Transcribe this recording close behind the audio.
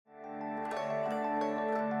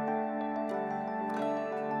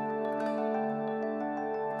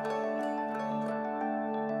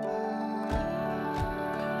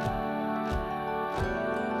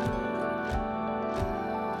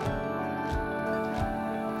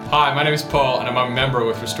Hi, my name is Paul, and I'm a member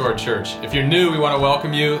with Restored Church. If you're new, we want to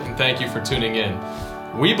welcome you and thank you for tuning in.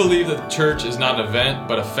 We believe that the church is not an event,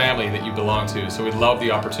 but a family that you belong to, so we'd love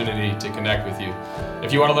the opportunity to connect with you.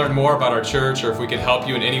 If you want to learn more about our church, or if we can help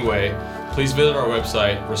you in any way, please visit our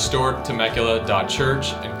website,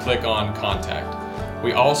 restoredtemecula.church, and click on Contact.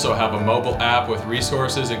 We also have a mobile app with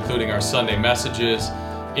resources, including our Sunday messages,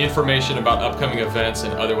 information about upcoming events,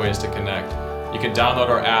 and other ways to connect. You can download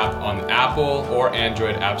our app on Apple or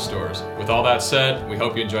Android app stores. With all that said, we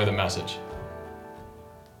hope you enjoy the message.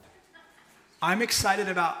 I'm excited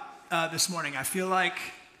about this morning. I feel like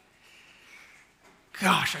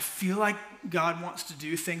God wants to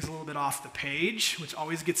do things a little bit off the page, which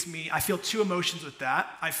always gets me. I feel two emotions with that.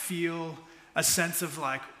 I feel a sense of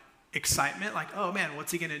like excitement, like, oh man,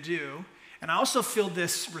 what's he gonna do? And I also feel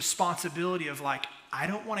this responsibility of like, I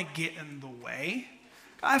don't wanna get in the way.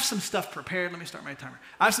 I have some stuff prepared. Let me start my timer.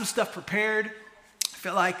 I have some stuff prepared. I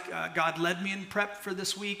feel like God led me in prep for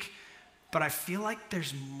this week, but I feel like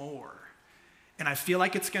there's more. And I feel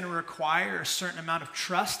like it's going to require a certain amount of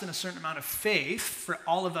trust and a certain amount of faith for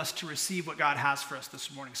all of us to receive what God has for us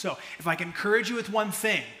this morning. So if I can encourage you with one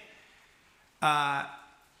thing, I'm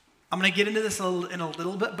going to get into this in a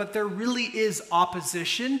little bit, but there really is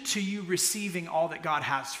opposition to you receiving all that God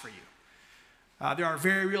has for you. There are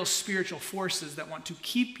very real spiritual forces that want to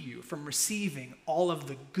keep you from receiving all of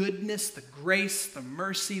the goodness, the grace, the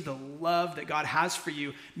mercy, the love that God has for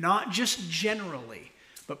you, not just generally,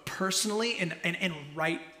 but personally and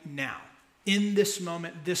right now, in this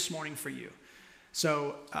moment, this morning for you.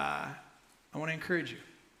 So I want to encourage you.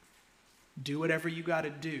 Do whatever you got to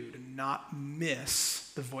do to not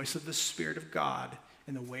miss the voice of the Spirit of God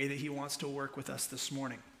in the way that He wants to work with us this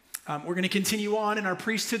morning. We're going to continue on in our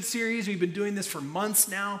Priesthood series. We've been doing this for months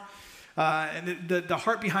now. And the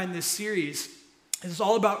heart behind this series is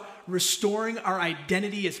all about restoring our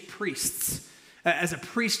identity as priests, as a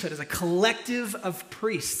priesthood, as a collective of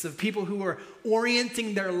priests, of people who are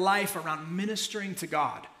orienting their life around ministering to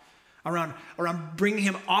God, around bringing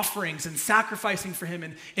Him offerings and sacrificing for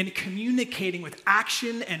Him and communicating with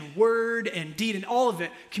action and word and deed and all of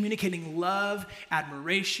it, communicating love,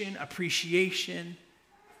 admiration, appreciation,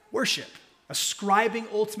 worship, ascribing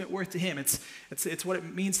ultimate worth to Him. It's what it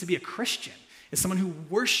means to be a Christian. It's someone who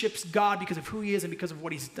worships God because of who He is and because of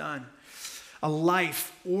what He's done. A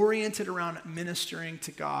life oriented around ministering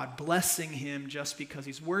to God, blessing Him just because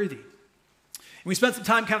He's worthy. And we spent some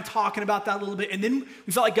time kind of talking about that a little bit, and then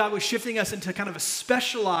we felt like God was shifting us into kind of a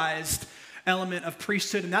specialized element of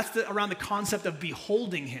priesthood, and that's around the concept of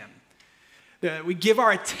beholding Him. We give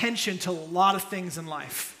our attention to a lot of things in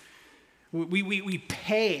life. We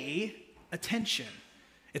pay attention.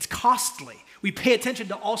 It's costly. We pay attention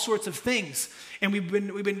to all sorts of things. And we've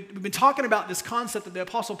been talking about this concept that the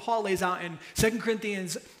Apostle Paul lays out in 2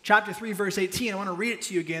 Corinthians chapter 3, verse 18. I want to read it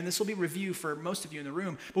to you again. This will be review for most of you in the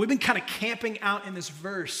room. But we've been kind of camping out in this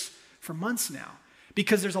verse for months now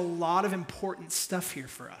because there's a lot of important stuff here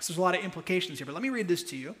for us. There's a lot of implications here. But let me read this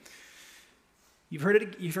to you. You've heard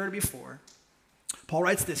it before. Paul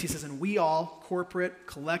writes this. He says, "And we all, corporate,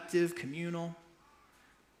 collective, communal,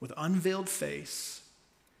 with unveiled face,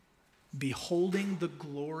 beholding the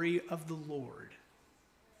glory of the Lord,"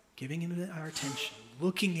 giving Him our attention,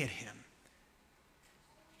 looking at Him,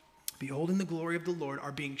 beholding the glory of the Lord,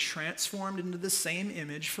 are being transformed into the same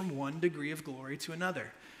image from one degree of glory to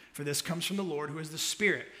another. For this comes from the Lord, who is the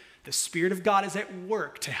Spirit. The Spirit of God is at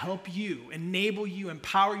work to help you, enable you,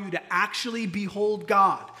 empower you to actually behold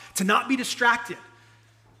God, to not be distracted,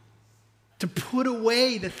 to put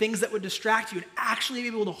away the things that would distract you and actually be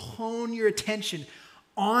able to hone your attention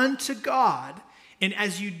onto God. And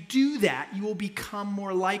as you do that, you will become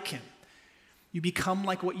more like Him. You become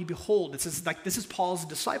like what you behold. This is Paul's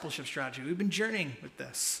discipleship strategy. We've been journeying with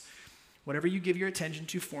this. Whatever you give your attention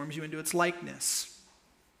to forms you into its likeness.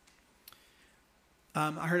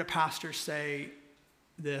 I heard a pastor say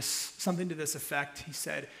something to this effect. He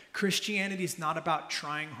said, Christianity is not about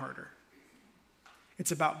trying harder.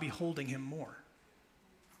 It's about beholding Him more.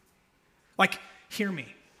 Like, hear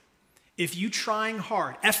me. If you trying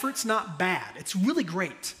hard, effort's not bad. It's really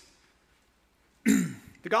great.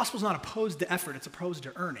 The gospel's not opposed to effort. It's opposed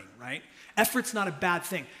to earning, right? Effort's not a bad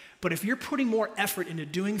thing. But if you're putting more effort into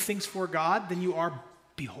doing things for God than you are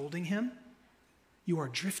beholding Him, you are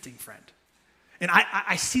drifting, friend. And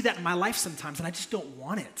I see that in my life sometimes, and I just don't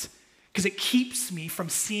want it. Because it keeps me from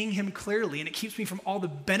seeing Him clearly, and it keeps me from all the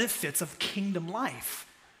benefits of kingdom life.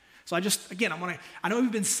 So I know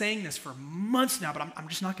we've been saying this for months now, but I'm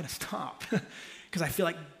just not going to stop. Because I feel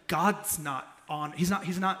like God's not on, He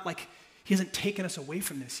hasn't taken us away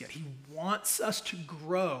from this yet. He wants us to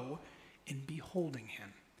grow in beholding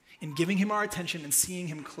Him. in giving him our attention and seeing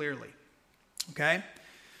him clearly. Okay?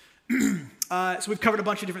 So we've covered a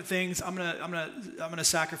bunch of different things. I'm gonna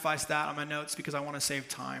sacrifice that on my notes because I want to save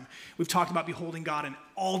time. We've talked about beholding God in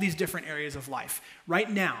all these different areas of life. Right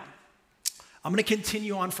now, I'm going to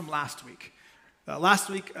continue on from last week. Last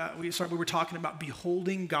week, we were talking about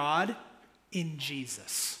beholding God in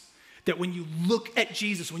Jesus. That when you look at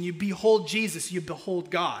Jesus, when you behold Jesus, you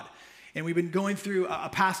behold God. And we've been going through a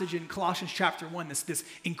passage in Colossians chapter 1, this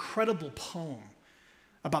incredible poem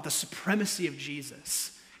about the supremacy of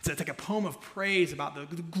Jesus. It's like a poem of praise about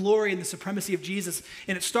the glory and the supremacy of Jesus.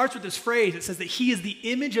 And it starts with this phrase. It says that he is the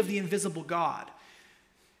image of the invisible God.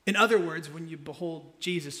 In other words, when you behold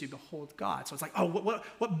Jesus, you behold God. So it's like, oh,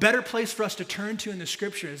 what better place for us to turn to in the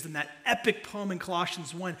scriptures than that epic poem in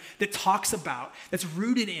Colossians 1 that talks about, that's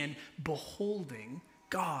rooted in beholding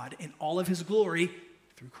God in all of his glory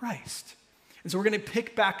through Christ. And so we're going to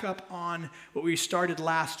pick back up on what we started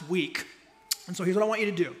last week. And so here's what I want you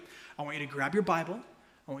to do. I want you to grab your Bible.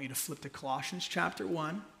 I want you to flip to Colossians chapter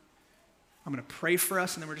 1. I'm going to pray for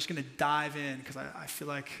us, and then we're just going to dive in because I feel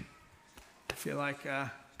like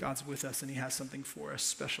God's with us, and he has something for us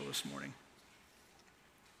special this morning.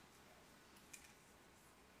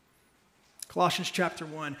 Colossians chapter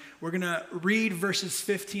 1. We're going to read verses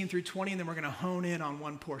 15 through 20, and then we're going to hone in on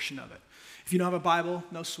one portion of it. If you don't have a Bible,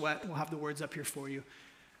 no sweat. We'll have the words up here for you.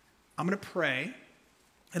 I'm going to pray,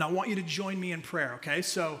 and I want you to join me in prayer, okay?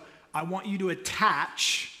 So I want you to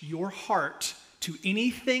attach your heart to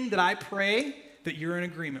anything that I pray that you're in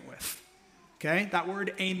agreement with, okay? That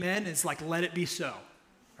word amen is like let it be so,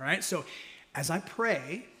 all right? So as I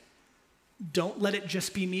pray, don't let it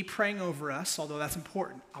just be me praying over us, although that's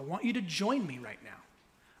important. I want you to join me right now.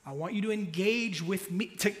 I want you to engage with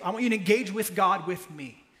me. I want you to engage with God with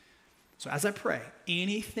me. So as I pray,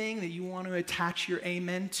 anything that you want to attach your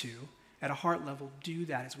amen to at a heart level, do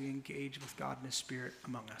that as we engage with God and his Spirit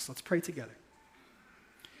among us. Let's pray together.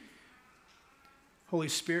 Holy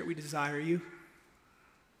Spirit, we desire you.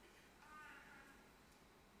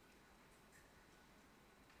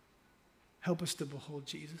 Help us to behold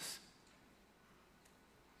Jesus.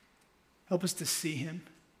 Help us to see him.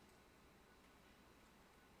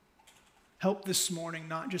 Help this morning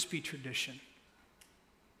not just be tradition,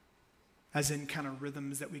 as in kind of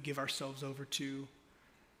rhythms that we give ourselves over to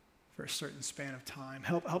for a certain span of time.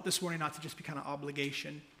 Help this morning not to just be kind of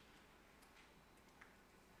obligation.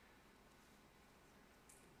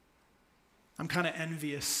 I'm kind of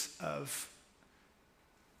envious of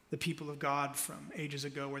the people of God from ages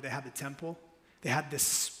ago where they had the temple. They had this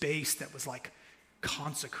space that was like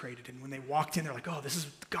consecrated. And when they walked in, they're like, oh, this is,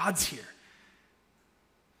 God's here.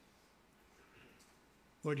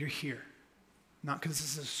 Lord, you're here. Not because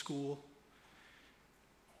this is a school,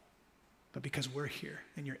 but because we're here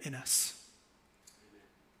and you're in us.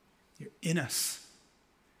 You're in us.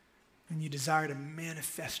 And you desire to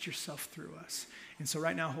manifest yourself through us. And so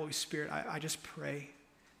right now, Holy Spirit, I just pray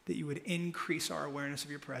that you would increase our awareness of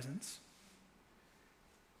your presence,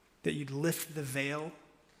 that you'd lift the veil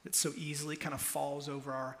that so easily kind of falls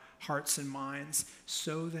over our hearts and minds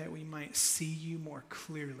so that we might see you more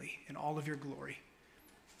clearly in all of your glory,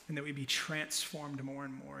 and that we be transformed more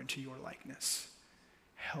and more into your likeness.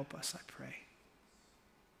 Help us, I pray.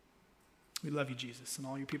 We love you, Jesus. And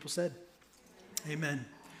all your people said, amen.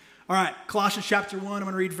 All right, Colossians chapter 1, I'm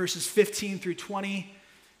going to read verses 15 through 20.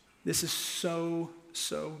 This is so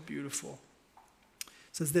beautiful. It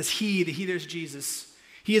says this, the he there's Jesus.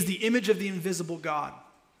 He is the image of the invisible God,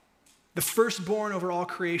 the firstborn over all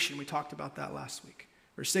creation. We talked about that last week.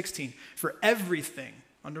 Verse 16, for everything,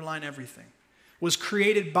 underline everything, was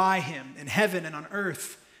created by him in heaven and on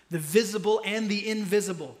earth, the visible and the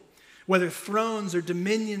invisible, whether thrones or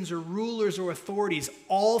dominions or rulers or authorities,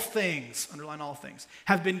 all things, underline all things,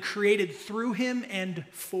 have been created through him and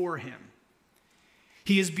for him.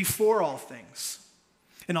 He is before all things,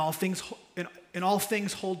 and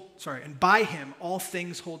by him all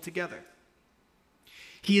things hold together.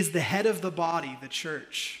 He is the head of the body, the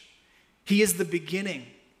church. He is the beginning,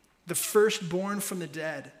 the firstborn from the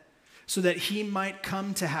dead, so that he might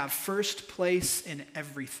come to have first place in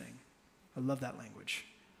everything. I love that language.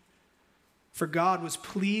 For God was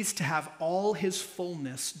pleased to have all his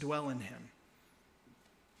fullness dwell in him,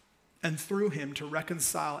 and through him to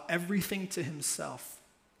reconcile everything to himself,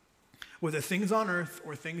 whether things on earth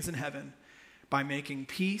or things in heaven, by making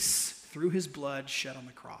peace through his blood shed on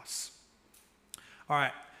the cross. All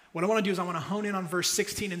right, what I want to do is I want to hone in on verse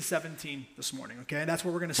 16 and 17 this morning, okay? That's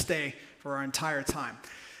where we're going to stay for our entire time.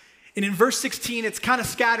 And in verse 16, it's kind of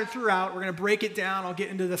scattered throughout. We're going to break it down. I'll get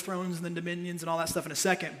into the thrones and the dominions and all that stuff in a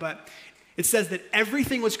second. But it says that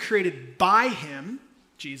everything was created by him,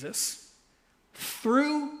 Jesus,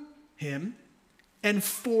 through him, and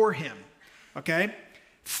for him. Okay?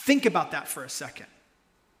 Think about that for a second.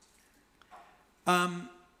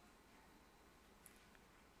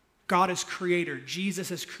 God is creator.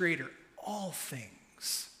 Jesus is creator. All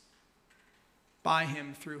things. By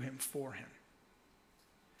him, through him, for him.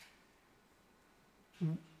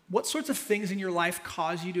 What sorts of things in your life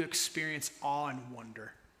cause you to experience awe and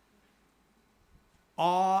wonder?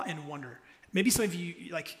 Awe and wonder. Maybe some of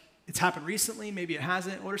you, like, it's happened recently. Maybe it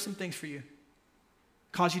hasn't. What are some things for you?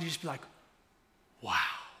 Cause you to just be like, wow.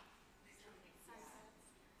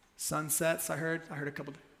 Sunsets, I heard a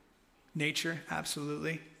couple. Nature,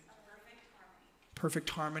 absolutely. Perfect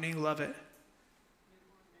harmony, love it.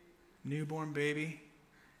 Newborn baby.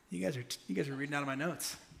 You guys are reading out of my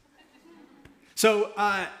notes. So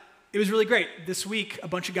it was really great. This week, a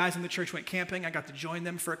bunch of guys in the church went camping. I got to join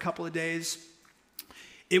them for a couple of days.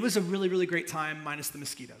 It was a really, really great time, minus the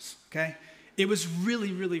mosquitoes, okay? It was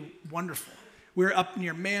really, really wonderful. We were up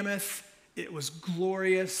near Mammoth. It was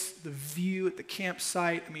glorious. The view at the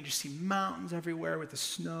campsite, I mean, you see mountains everywhere with the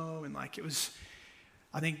snow, and like it was,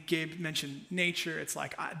 I think Gabe mentioned nature. It's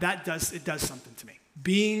like, it does something to me.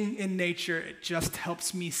 Being in nature, it just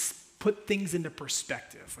helps me put things into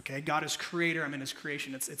perspective, okay? God is creator, I'm in his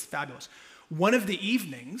creation, it's fabulous. One of the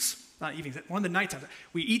nights,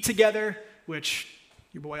 we eat together, which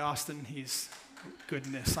your boy Austin, he's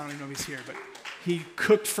goodness, I don't even know if he's here, but he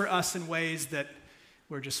cooked for us in ways that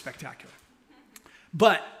were just spectacular.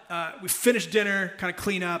 But we finished dinner, kind of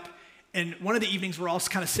clean up, and one of the evenings we're all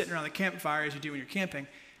kind of sitting around the campfire as you do when you're camping.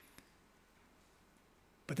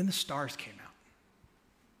 But then the stars came out.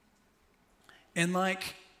 And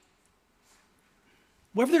like,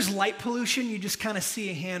 wherever there's light pollution, you just kind of see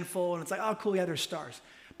a handful, and it's like, oh, cool, yeah, there's stars.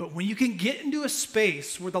 But when you can get into a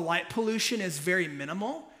space where the light pollution is very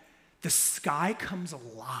minimal, the sky comes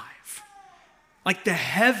alive. Like the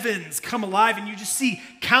heavens come alive, and you just see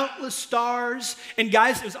countless stars. And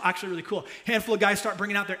guys, it was actually really cool. A handful of guys start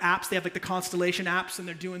bringing out their apps. They have like the constellation apps, and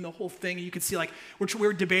they're doing the whole thing. And you can see like, we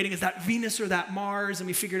were debating, is that Venus or that Mars? And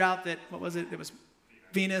we figured out that, what was it? It was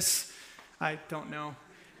Venus. I don't know.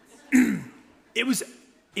 It was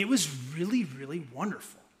really, really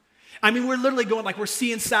wonderful. I mean, we're literally going, like, we're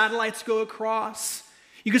seeing satellites go across.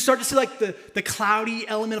 You can start to see like the cloudy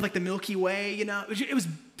element of like the Milky Way, you know. It was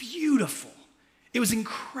beautiful. It was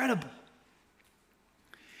incredible.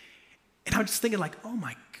 And I'm just thinking like, oh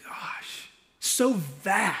my gosh, so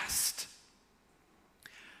vast.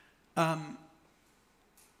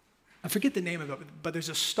 I forget the name of it, but there's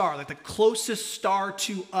a star, like the closest star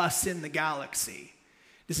to us in the galaxy.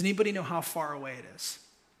 Does anybody know how far away it is?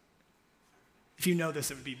 If you know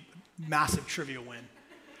this, it would be a massive trivia win.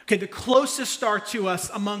 Okay, the closest star to us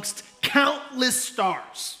amongst countless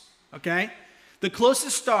stars, okay? The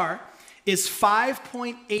closest star is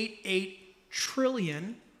 5.88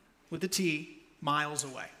 trillion, with a T, miles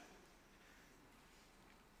away.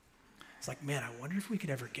 It's like, man, I wonder if we could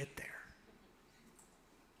ever get there.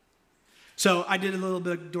 So I did a little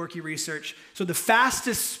bit of dorky research. So the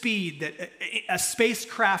fastest speed that a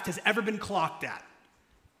spacecraft has ever been clocked at,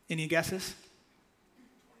 any guesses?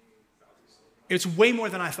 It's way more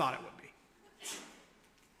than I thought it would be.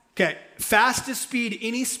 Okay, fastest speed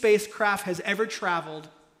any spacecraft has ever traveled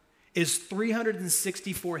is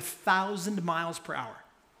 364,000 miles per hour.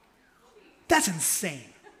 That's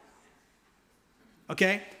insane.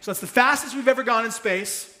 Okay, so that's the fastest we've ever gone in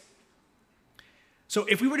space. So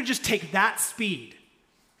if we were to just take that speed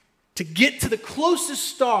to get to the closest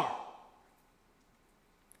star,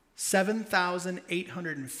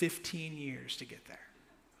 7,815 years to get there.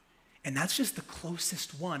 And that's just the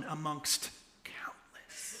closest one amongst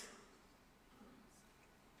countless.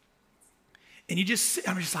 And I'm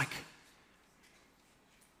just like,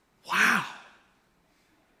 wow.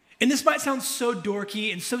 And this might sound so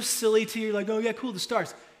dorky and so silly to you, like, oh yeah, cool, the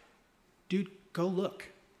stars. Dude, go look.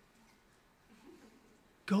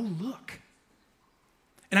 Go look.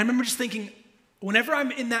 And I remember just thinking, whenever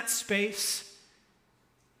I'm in that space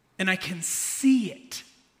and I can see it,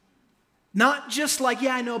 not just like,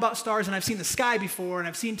 yeah, I know about stars and I've seen the sky before and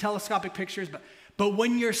I've seen telescopic pictures, but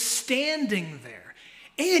when you're standing there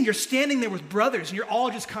and you're standing there with brothers and you're all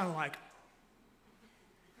just kind of like,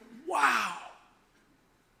 wow,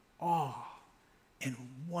 awe and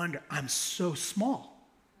wonder. I'm so small.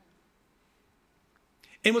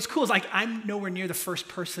 And what's cool is like I'm nowhere near the first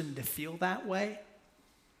person to feel that way.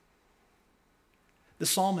 The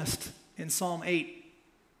psalmist in Psalm 8,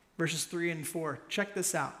 verses 3 and 4, check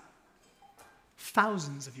this out.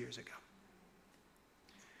 Thousands of years ago,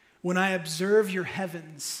 when I observe your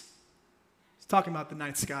heavens, he's talking about the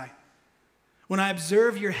night sky. When I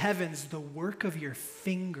observe your heavens, the work of your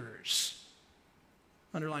fingers,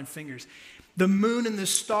 underline fingers, the moon and the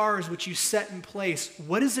stars which you set in place,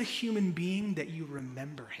 what is a human being that you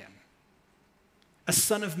remember him? A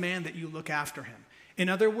son of man that you look after him. In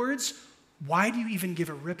other words, why do you even give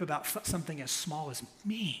a rip about something as small as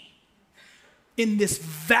me? In this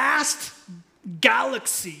vast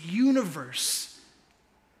galaxy, universe,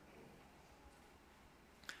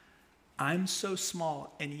 I'm so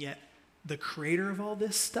small, and yet the creator of all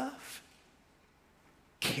this stuff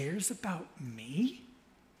cares about me?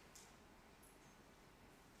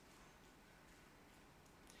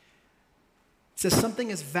 It says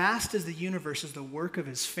something as vast as the universe is the work of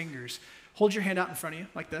his fingers. Hold your hand out in front of you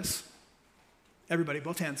like this. Everybody,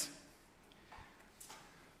 both hands.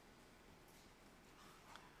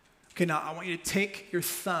 Okay, now I want you to take your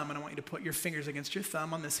thumb and I want you to put your fingers against your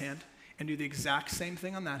thumb on this hand and do the exact same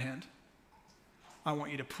thing on that hand. I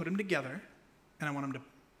want you to put them together and I want them to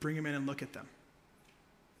bring them in and look at them.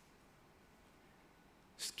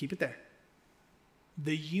 Just keep it there.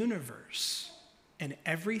 The universe and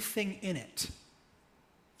everything in it,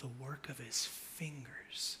 the work of his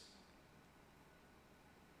fingers.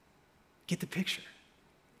 Get the picture.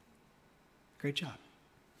 Great job.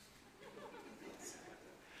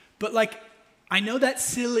 But I know that's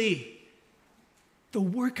silly. The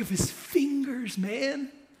work of his fingers,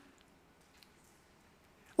 man.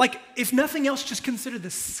 If nothing else, just consider the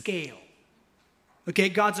scale. Okay,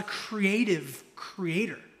 God's a creative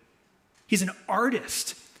creator. He's an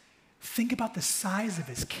artist. Think about the size of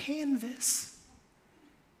his canvas.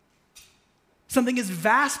 Something as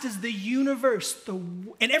vast as the universe,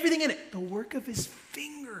 and everything in it, the work of his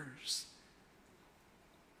fingers.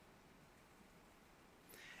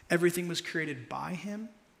 Everything was created by him,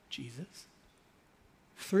 Jesus,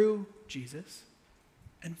 through Jesus,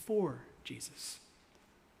 and for Jesus.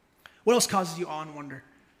 What else causes you awe and wonder?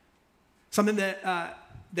 Something that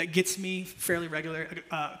gets me fairly regular.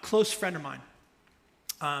 A close friend of mine.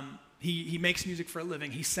 He makes music for a living.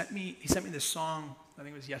 He sent me this song. I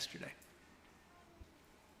think it was yesterday.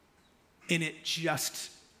 And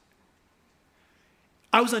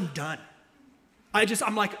I was undone.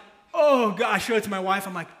 I'm like, oh God, I showed it to my wife.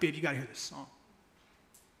 I'm like, babe, you gotta hear this song.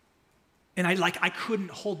 And I couldn't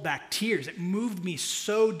hold back tears. It moved me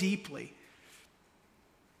so deeply.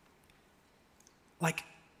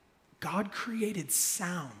 God created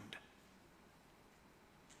sound.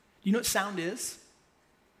 You know what sound is?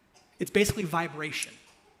 It's basically vibration.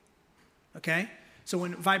 Okay? So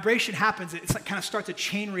when vibration happens, it kind of starts a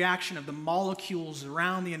chain reaction of the molecules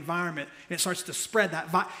around the environment, and it starts to spread.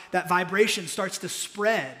 That vibration starts to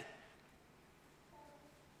spread.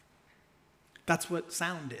 That's what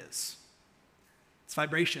sound is. It's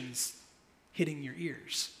vibrations hitting your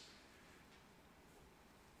ears.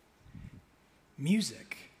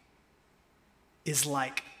 Music is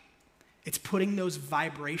it's putting those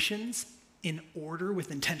vibrations in order with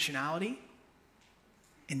intentionality,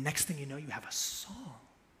 and next thing you know, you have a song.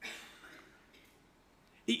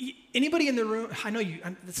 Anybody in the room, I know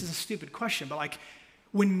this is a stupid question, but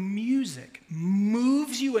when music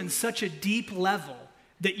moves you in such a deep level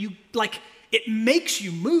that it makes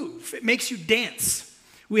you move, it makes you dance.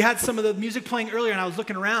 We had some of the music playing earlier and I was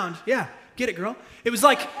looking around. Yeah, get it, girl. It was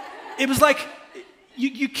like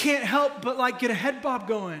you can't help but get a head bob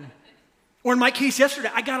going. Or in my case yesterday,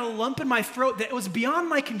 I got a lump in my throat that was beyond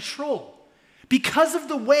my control because of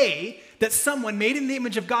the way that someone made in the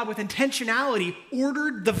image of God with intentionality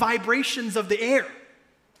ordered the vibrations of the air.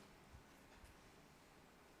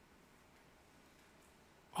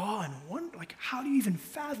 Awe and wonder, how do you even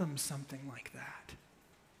fathom something like that?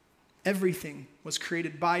 Everything was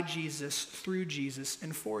created by Jesus, through Jesus,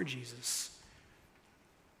 and for Jesus.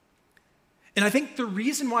 And I think the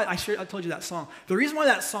reason why, I told you that song, the reason why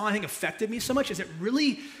that song I think affected me so much is it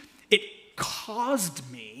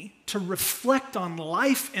caused me to reflect on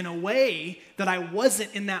life in a way that I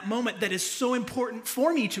wasn't in that moment that is so important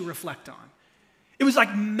for me to reflect on. It was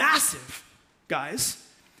massive, guys.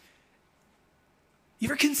 You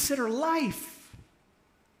ever consider life?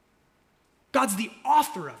 God's the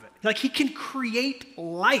author of it. He can create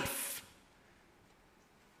life.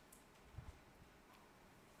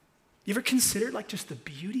 You ever considered just the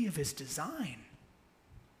beauty of his design?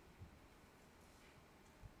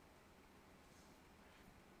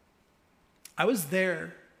 I was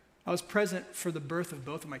there. I was present for the birth of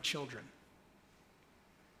both of my children.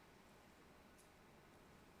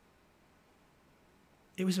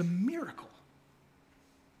 It was a miracle.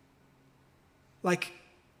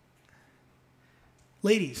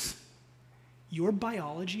 Ladies, your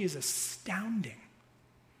biology is astounding.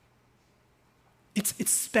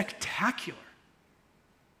 It's spectacular.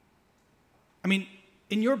 I mean,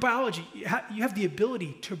 in your biology, you have the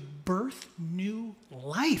ability to birth new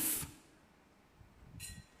life.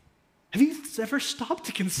 Have you ever stopped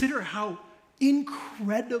to consider how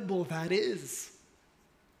incredible that is?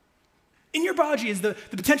 In your biology is the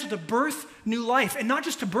potential to birth new life, and not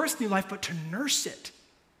just to birth new life, but to nurse it.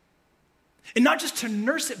 And not just to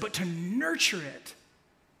nurse it, but to nurture it.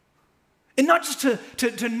 And not just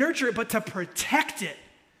to nurture it, but to protect it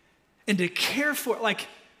and to care for it. Like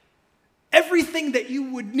everything that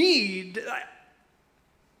you would need.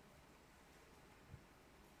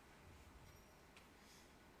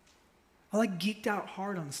 I like geeked out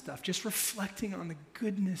hard on stuff, just reflecting on the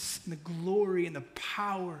goodness and the glory and the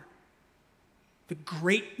power, the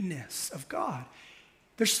greatness of God.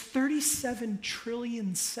 There's 37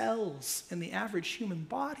 trillion cells in the average human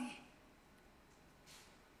body.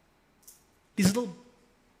 These little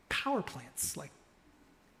power plants, like,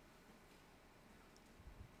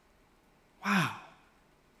 wow,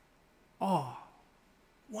 awe,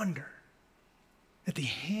 wonder at the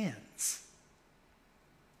hands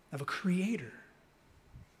of a creator.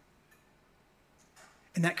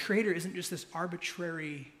 And that creator isn't just this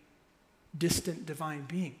arbitrary, distant divine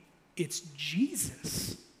being. It's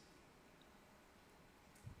Jesus.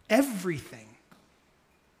 Everything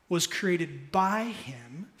was created by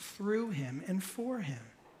him, through him, and for him.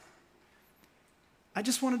 I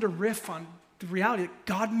just wanted to riff on the reality that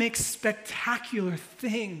God makes spectacular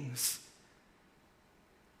things.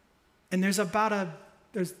 And there's I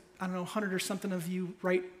don't know, 100 or something of you,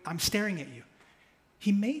 right? I'm staring at you.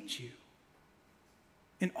 He made you.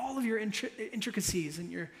 And all of your intricacies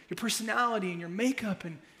and your personality and your makeup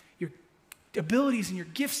and your abilities and your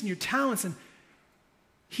gifts and your talents. And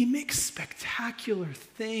he makes spectacular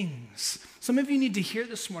things. Some of you need to hear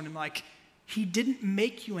this morning, like, he didn't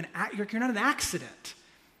make you you're not an accident.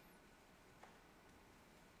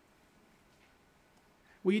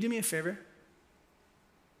 Will you do me a favor?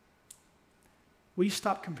 Will you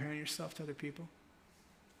stop comparing yourself to other people?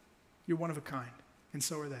 You're one of a kind, and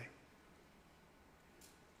so are they.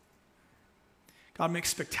 God makes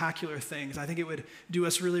spectacular things. I think it would do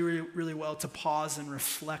us really, really, really well to pause and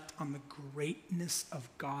reflect on the greatness of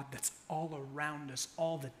God that's all around us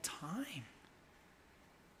all the time.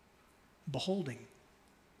 Beholding,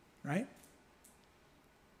 right?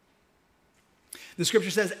 The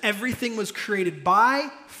scripture says everything was created by,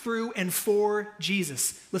 through, and for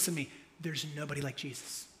Jesus. Listen to me. There's nobody like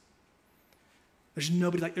Jesus. There's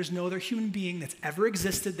no other human being that's ever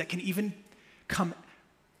existed that can even come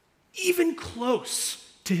even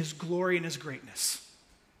close to his glory and his greatness.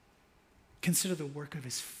 Consider the work of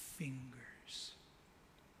his fingers.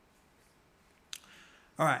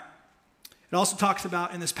 All right. It also talks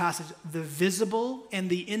about in this passage the visible and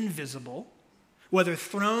the invisible, whether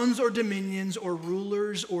thrones or dominions or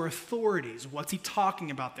rulers or authorities. What's he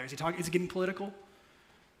talking about there? Is he getting political?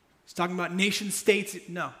 He's talking about nation states.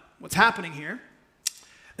 No. What's happening here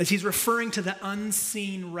is he's referring to the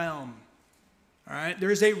unseen realm. All right?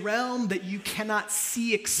 There is a realm that you cannot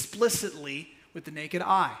see explicitly with the naked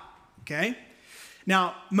eye. Okay?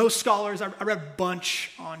 Now, most scholars, I read a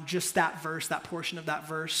bunch on just that verse, that portion of that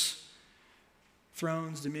verse.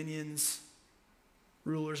 Thrones, dominions,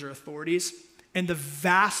 rulers, or authorities. And the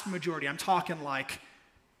vast majority, I'm talking like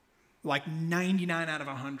 99 out of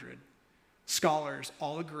 100 scholars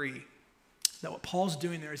all agree that what Paul's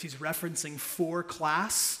doing there is he's referencing four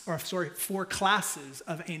classes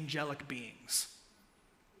of angelic beings.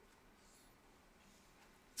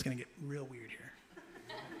 It's going to get real weird here.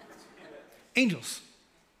 Angels,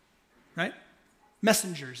 right?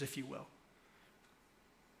 Messengers, if you will.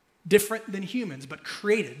 Different than humans, but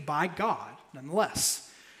created by God, nonetheless.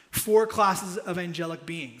 Four classes of angelic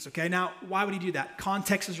beings, okay? Now, why would he do that?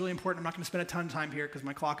 Context is really important. I'm not going to spend a ton of time here because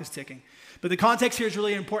my clock is ticking. But the context here is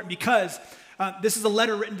really important because this is a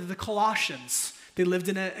letter written to the Colossians. They lived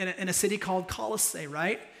in a city called Colossae,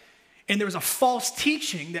 right? And there was a false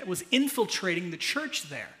teaching that was infiltrating the church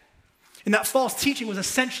there. And that false teaching was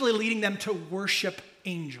essentially leading them to worship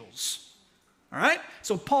angels, all right?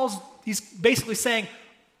 So he's basically saying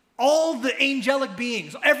all the angelic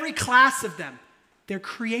beings, every class of them, they're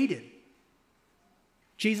created.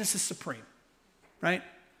 Jesus is supreme, right?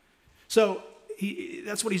 So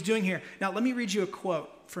that's what he's doing here. Now, let me read you a quote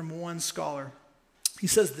from one scholar. He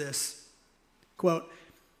says this, quote,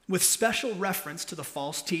 with special reference to the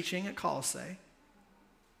false teaching at Colossae,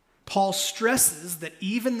 Paul stresses that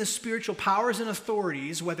even the spiritual powers and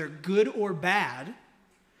authorities, whether good or bad,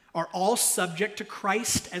 are all subject to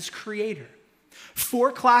Christ as creator.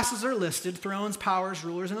 Four classes are listed: thrones, powers,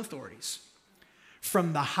 rulers, and authorities.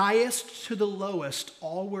 From the highest to the lowest,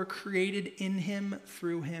 all were created in him,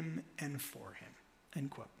 through him, and for him. End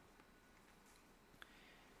quote.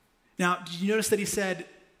 Now, did you notice that he said,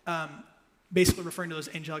 basically referring to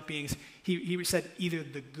those angelic beings, he said either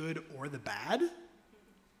the good or the bad?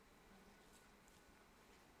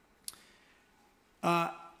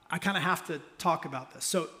 I kind of have to talk about this.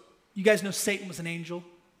 So you guys know Satan was an angel,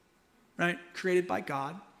 right? Created by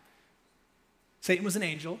God. Satan was an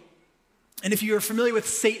angel. And if you're familiar with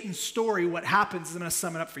Satan's story, what happens is, I'm going to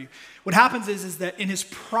sum it up for you. What happens is that in his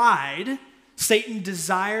pride, Satan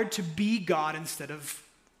desired to be God instead of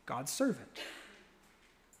God's servant.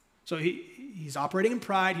 So he's operating in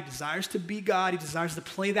pride. He desires to be God. He desires to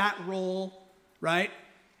play that role, right?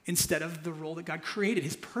 Instead of the role that God created,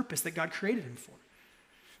 his purpose that God created him for.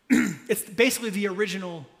 It's basically the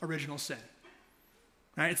original sin,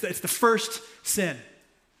 right? It's the first sin.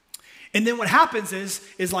 And then what happens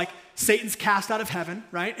is like Satan's cast out of heaven,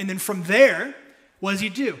 right? And then from there, what does he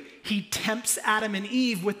do? He tempts Adam and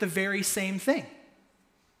Eve with the very same thing.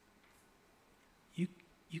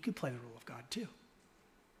 You could play the role of God too.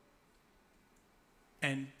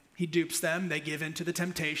 And he dupes them. They give in to the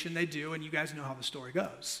temptation. They do, and you guys know how the story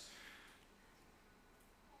goes.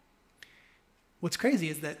 What's crazy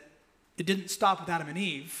is that it didn't stop with Adam and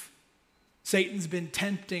Eve. Satan's been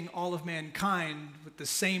tempting all of mankind with the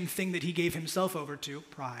same thing that he gave himself over to,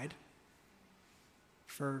 pride,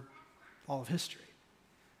 for all of history.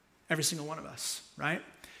 Every single one of us, right?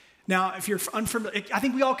 Now, if you're unfamiliar, I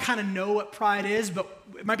think we all kind of know what pride is, but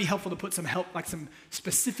it might be helpful to put some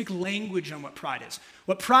specific language on what pride is.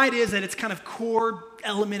 What pride is, at its kind of core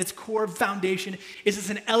element, its core foundation, is it's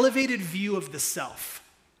an elevated view of the self.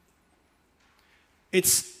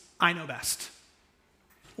 It's, I know best,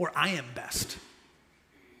 or I am best.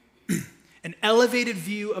 An elevated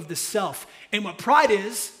view of the self. And what pride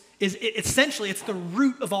is essentially, it's the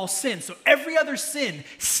root of all sin. So every other sin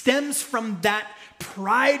stems from that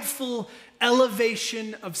prideful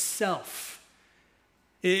elevation of self.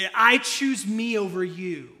 I choose me over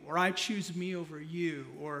you, or I choose me over you,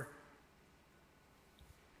 or...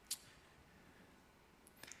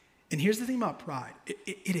 And here's the thing about pride.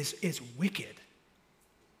 It's wicked.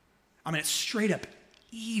 I mean, it's straight up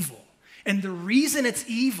evil. And the reason it's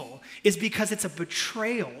evil is because it's a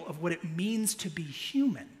betrayal of what it means to be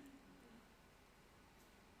human.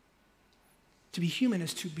 To be human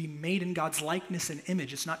is to be made in God's likeness and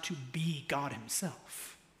image. It's not to be God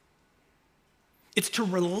himself. It's to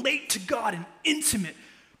relate to God in intimate,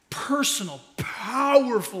 personal,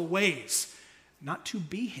 powerful ways, not to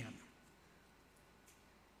be him.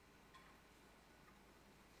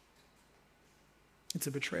 It's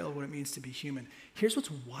a betrayal of what it means to be human. Here's what's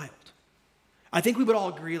wild. I think we would all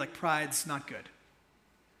agree, like, pride's not good.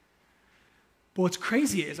 But what's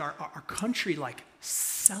crazy is our country, like,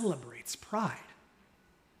 celebrates pride.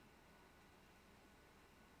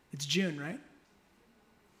 It's June, right?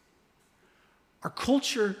 Our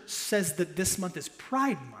culture says that this month is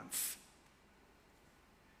Pride Month.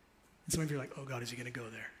 And some of you are like, oh God, is he going to go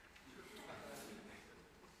there?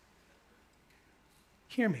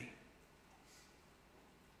 Hear me.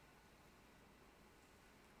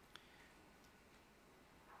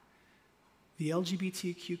 The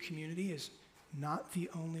LGBTQ community is not the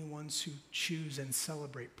only ones who choose and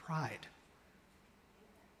celebrate pride.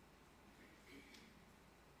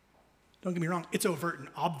 Don't get me wrong, it's overt and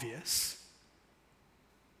obvious.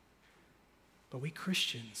 But we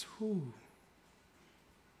Christians,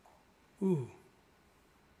 we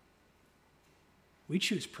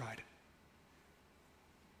choose pride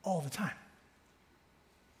all the time.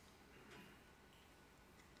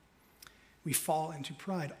 We fall into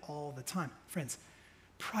pride all the time. Friends,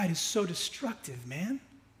 pride is so destructive, man.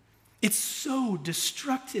 It's so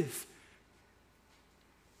destructive.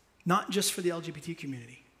 Not just for the LGBT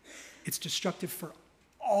community. It's destructive for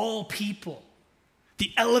all people.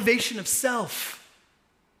 The elevation of self.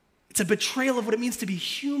 It's a betrayal of what it means to be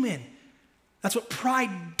human. That's what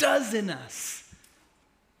pride does in us.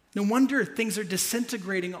 No wonder things are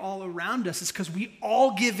disintegrating all around us. It's because we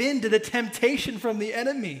all give in to the temptation from the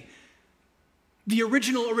enemy. The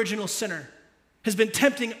original sinner has been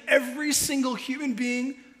tempting every single human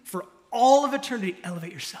being for all of eternity.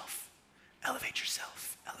 Elevate yourself. Elevate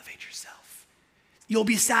yourself. Elevate yourself. You'll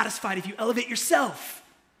be satisfied if you elevate yourself.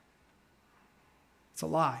 It's a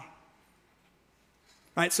lie.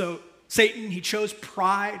 Right? So Satan, he chose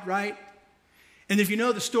pride, right? And if you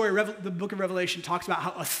know the story, the book of Revelation talks about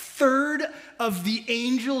how a third of the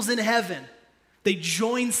angels in heaven, they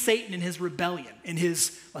join Satan in his rebellion, in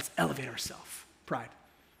his, let's elevate ourselves. Pride.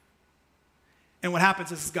 And what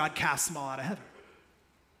happens is God casts them all out of heaven.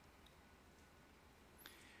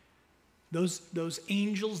 Those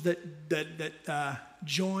angels that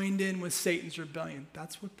joined in with Satan's rebellion,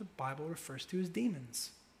 that's what the Bible refers to as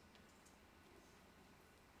demons.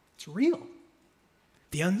 It's real.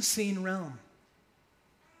 The unseen realm.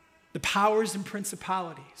 The powers and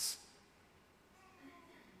principalities.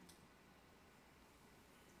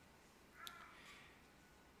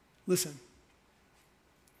 Listen.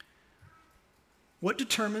 What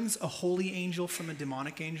determines a holy angel from a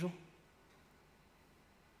demonic angel?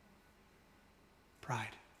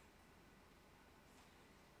 Pride.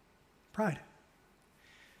 Pride.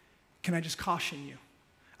 Can I just caution you?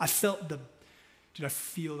 I feel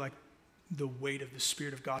like the weight of the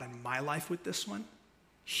Spirit of God in my life with this one?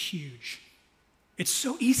 Huge. It's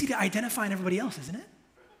so easy to identify in everybody else, isn't it?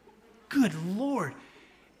 Good Lord.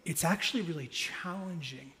 It's actually really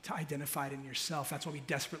challenging to identify it in yourself. That's why we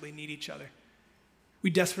desperately need each other. We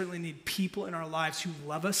desperately need people in our lives who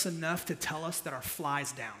love us enough to tell us that our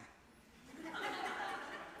fly's down.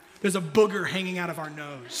 There's a booger hanging out of our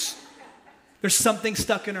nose. There's something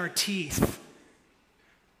stuck in our teeth.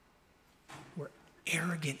 We're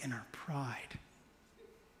arrogant in our pride.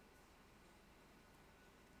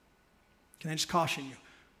 Can I just caution you?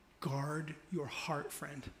 Guard your heart,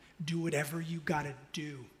 friend. Do whatever you got to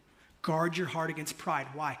do. Guard your heart against pride.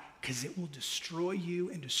 Why? Because it will destroy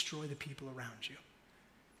you and destroy the people around you.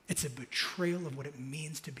 It's a betrayal of what it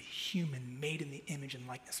means to be human, made in the image and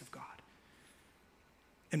likeness of God.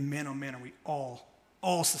 And man, oh man, are we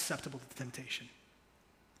all susceptible to temptation.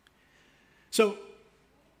 So,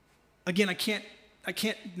 again, I can't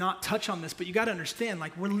not touch on this, but you got to understand,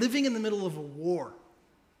 like, we're living in the middle of a war.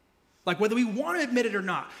 Like, whether we want to admit it or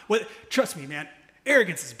not. Trust me, man,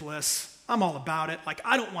 arrogance is bliss. I'm all about it. Like,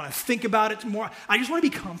 I don't want to think about it more. I just want to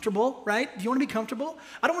be comfortable, right? Do you want to be comfortable?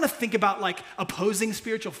 I don't want to think about, like, opposing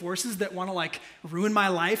spiritual forces that want to, like, ruin my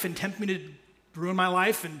life and tempt me to ruin my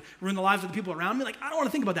life and ruin the lives of the people around me. Like, I don't want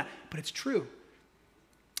to think about that, but it's true.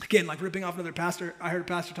 Again, like ripping off another pastor, I heard a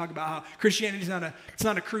pastor talk about how Christianity is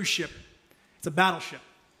not a cruise ship. It's a battleship.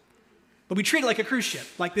 But we treat it like a cruise ship.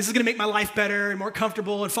 Like, this is going to make my life better and more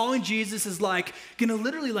comfortable, and following Jesus is, like, going to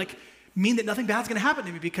literally, like, mean that nothing bad's going to happen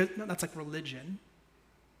to me, because, no, that's like religion.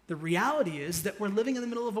 The reality is that we're living in the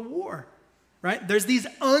middle of a war, right? There's these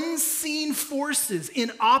unseen forces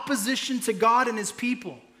in opposition to God and his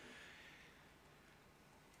people.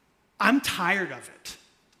 I'm tired of it.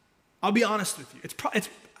 I'll be honest with you.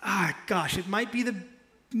 It might be the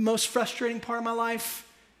most frustrating part of my life.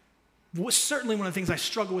 Certainly one of the things I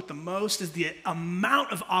struggle with the most is the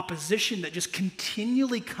amount of opposition that just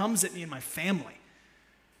continually comes at me and my family.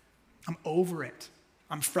 I'm over it.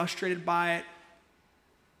 I'm frustrated by it.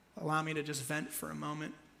 Allow me to just vent for a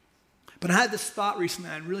moment. But I had this thought recently,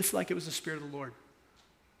 and I really feel like it was the Spirit of the Lord.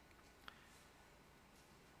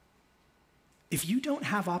 If you don't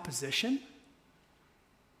have opposition,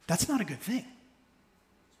 that's not a good thing.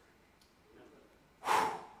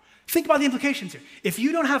 Think about the implications here. If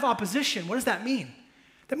you don't have opposition, what does that mean?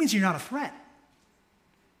 That means you're not a threat.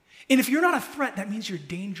 And if you're not a threat, that means you're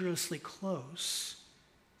dangerously close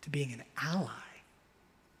to being an ally.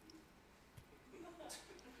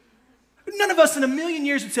 None of us in a million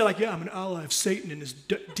years would say, like, yeah, I'm an ally of Satan and his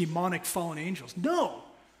demonic fallen angels. No.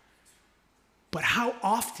 But how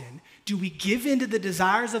often do we give in to the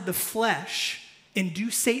desires of the flesh and do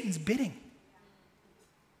Satan's bidding?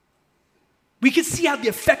 We can see how the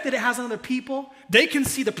effect that it has on other people. They can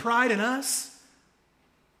see the pride in us.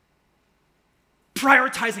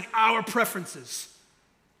 Prioritizing our preferences.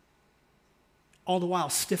 All the while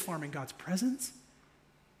stiff-arming God's presence.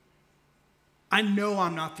 I know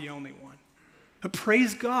I'm not the only one. But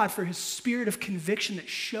praise God for his spirit of conviction that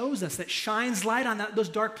shows us, that shines light on those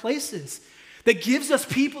dark places. That gives us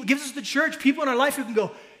the church, people in our life who can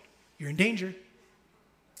go, you're in danger.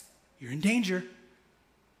 You're in danger.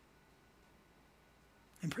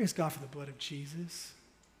 And praise God for the blood of Jesus,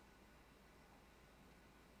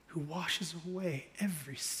 who washes away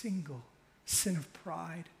every single sin of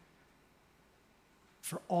pride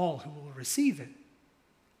for all who will receive it.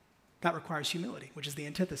 That requires humility, which is the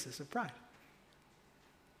antithesis of pride.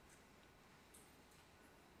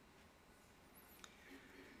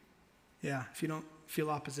 Yeah, if you don't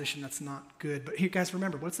feel opposition, that's not good. But here, guys,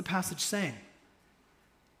 remember, what's the passage saying?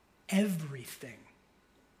 Everything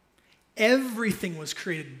was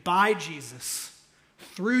created by Jesus,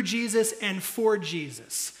 through Jesus, and for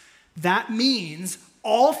Jesus. That means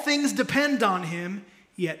all things depend on him,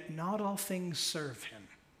 yet not all things serve him.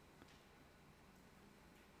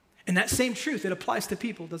 And that same truth, it applies to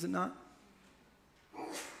people, does it not?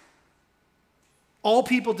 All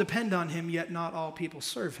people depend on him, yet not all people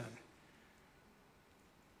serve him.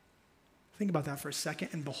 Think about that for a second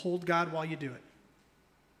and behold God while you do it.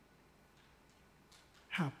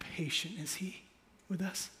 How patient is he with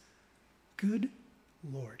us? Good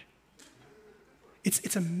Lord.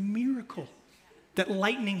 It's a miracle that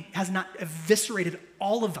lightning has not eviscerated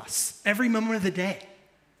all of us every moment of the day.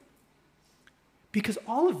 Because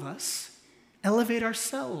all of us elevate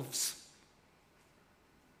ourselves.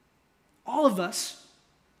 All of us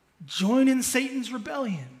join in Satan's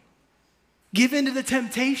rebellion. Give in to the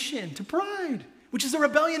temptation, to pride, which is a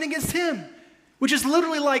rebellion against him, which is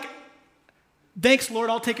literally like, thanks, Lord,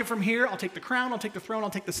 I'll take it from here. I'll take the crown, I'll take the throne, I'll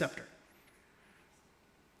take the scepter.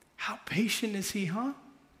 How patient is he, huh?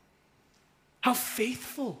 How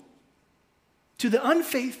faithful to the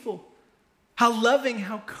unfaithful. How loving,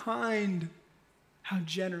 how kind, how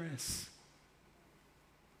generous.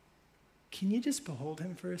 Can you just behold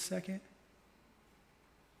him for a second?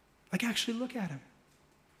 Like, actually look at him.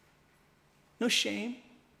 No shame.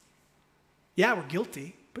 Yeah, we're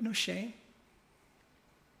guilty, but no shame.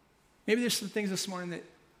 Maybe there's some things this morning that,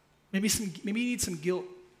 maybe you need some guilt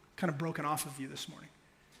kind of broken off of you this morning.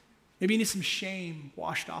 Maybe you need some shame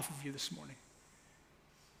washed off of you this morning.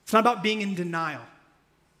 It's not about being in denial.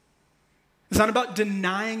 It's not about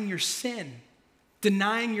denying your sin,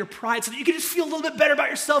 denying your pride so that you can just feel a little bit better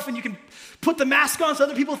about yourself and you can put the mask on so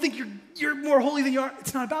other people think you're more holy than you are.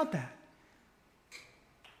 It's not about that.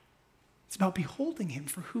 It's about beholding him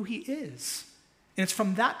for who he is. And it's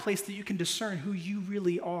from that place that you can discern who you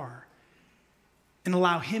really are and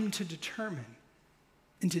allow him to determine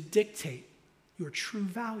and to dictate your true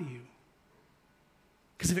value.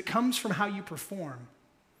 Because if it comes from how you perform,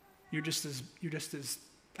 you're just as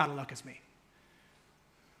out of luck as me.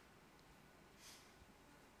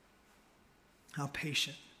 How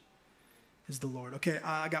patient is the Lord. Okay,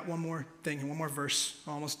 I got one more thing, one more verse.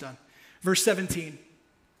 Almost done. Verse 17.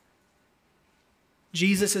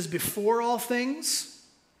 Jesus is before all things,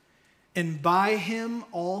 and by him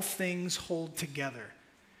all things hold together.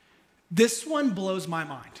 This one blows my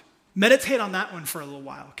mind. Meditate on that one for a little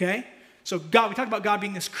while, okay? So God, we talked about God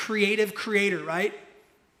being this creative creator, right?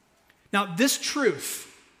 Now, this truth,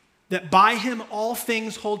 that by him all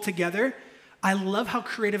things hold together, I love how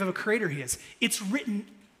creative of a creator he is. It's written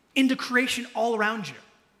into creation all around you.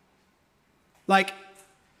 Like,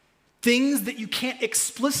 things that you can't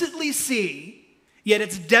explicitly see, yet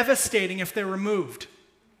it's devastating if they're removed.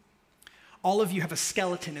 All of you have a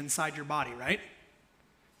skeleton inside your body, right?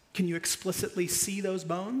 Can you explicitly see those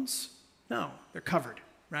bones? No, they're covered,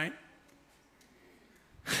 right?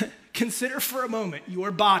 Consider for a moment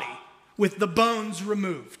your body with the bones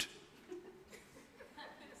removed.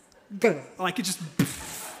 Like it just...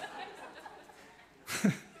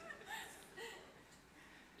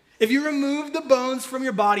 If you remove the bones from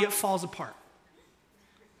your body, it falls apart,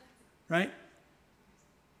 right?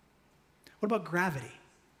 What about gravity?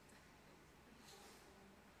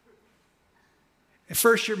 At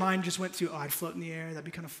first, your mind just went to, oh, I'd float in the air. That'd be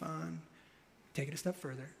kind of fun. Take it a step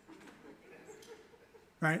further.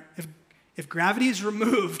 Right? If gravity is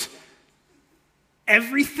removed,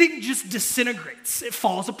 everything just disintegrates. It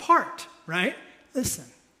falls apart, right? Listen,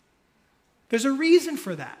 there's a reason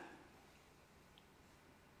for that.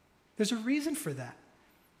 There's a reason for that.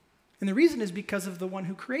 And the reason is because of the one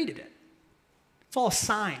who created it. It's all a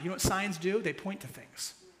sign. You know what signs do? They point to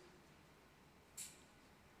things.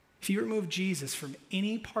 If you remove Jesus from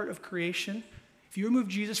any part of creation, if you remove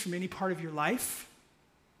Jesus from any part of your life,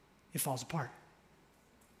 it falls apart.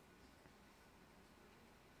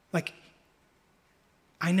 Like,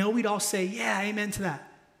 I know we'd all say, yeah, amen to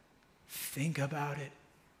that. Think about it.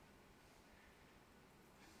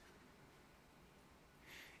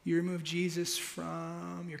 You remove Jesus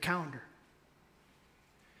from your calendar.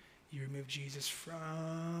 You remove Jesus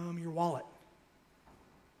from your wallet.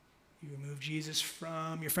 You remove Jesus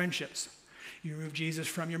from your friendships. You remove Jesus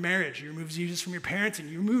from your marriage. You remove Jesus from your parenting.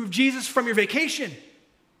 You remove Jesus from your vacation,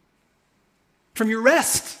 from your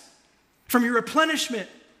rest, from your replenishment,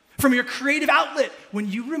 from your creative outlet. When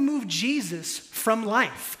you remove Jesus from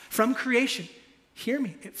life, from creation, hear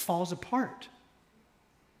me, it falls apart.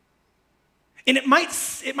 And it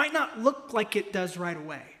might not look like it does right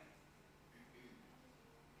away.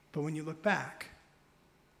 But when you look back,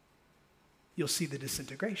 you'll see the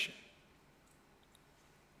disintegration.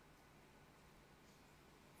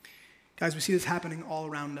 Guys, we see this happening all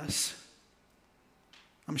around us.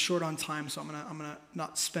 I'm short on time, so I'm gonna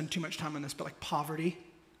not spend too much time on this, but like poverty.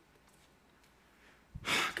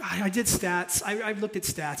 God, I did stats. I looked at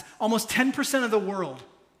stats. Almost 10% of the world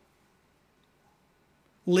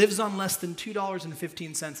lives on less than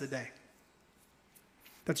 $2.15 a day.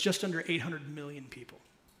 That's just under 800 million people.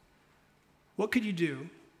 What could you do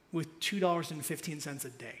with $2.15 a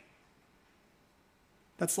day.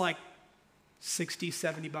 That's like 60,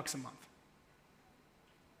 70 bucks a month.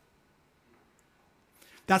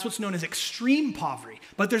 That's what's known as extreme poverty.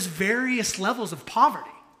 But there's various levels of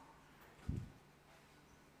poverty.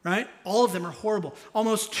 Right? All of them are horrible.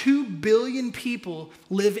 Almost 2 billion people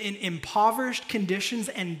live in impoverished conditions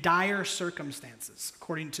and dire circumstances,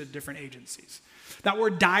 according to different agencies. That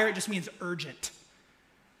word dire, it just means urgent.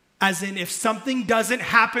 As in, if something doesn't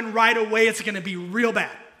happen right away, it's going to be real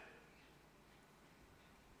bad.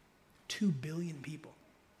 2 billion people.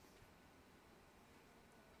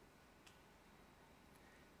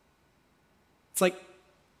 It's like,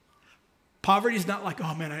 poverty is not like,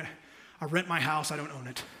 oh man, I rent my house, I don't own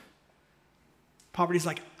it. Poverty is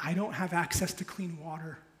like, I don't have access to clean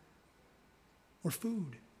water or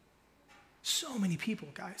food. So many people,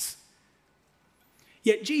 guys.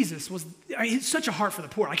 Yet Jesus was, he had such a heart for the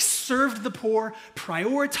poor. Like, served the poor,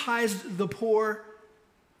 prioritized the poor.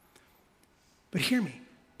 But hear me,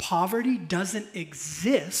 poverty doesn't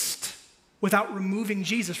exist without removing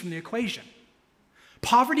Jesus from the equation.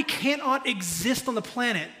 Poverty cannot exist on the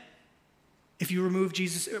planet if you remove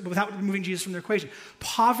Jesus, without removing Jesus from the equation.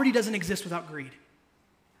 Poverty doesn't exist without greed.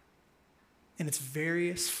 And its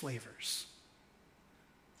various flavors,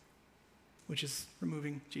 which is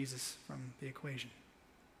removing Jesus from the equation.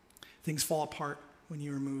 Things fall apart when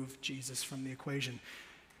you remove Jesus from the equation.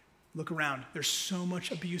 Look around. There's so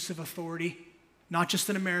much abuse of authority, not just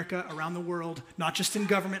in America, around the world, not just in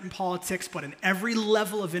government and politics, but in every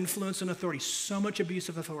level of influence and authority. So much abuse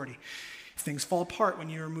of authority. Things fall apart when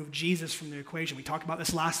you remove Jesus from the equation. We talked about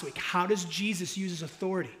this last week. How does Jesus use his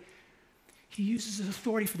authority? He uses his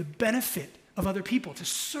authority for the benefit of other people, to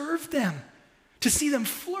serve them, to see them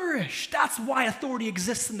flourish. That's why authority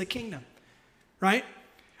exists in the kingdom, right?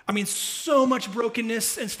 I mean, so much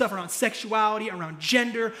brokenness and stuff around sexuality, around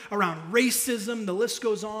gender, around racism, the list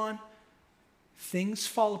goes on. Things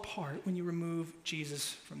fall apart when you remove Jesus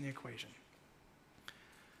from the equation.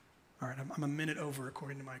 All right, I'm a minute over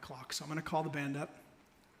according to my clock, so I'm going to call the band up.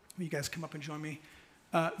 Will you guys come up and join me?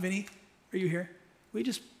 Vinny, are you here? Will you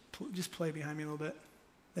just play behind me a little bit?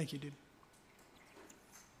 Thank you, dude.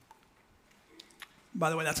 By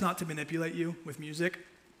the way, that's not to manipulate you with music.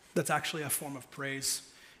 That's actually a form of praise.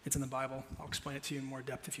 It's in the Bible. I'll explain it to you in more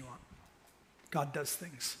depth if you want. God does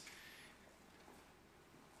things.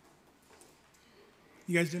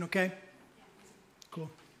 You guys doing okay? Cool.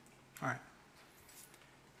 All right.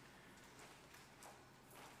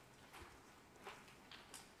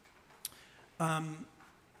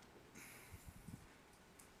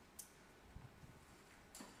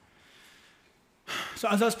 So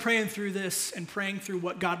as I was praying through this and praying through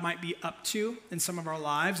what God might be up to in some of our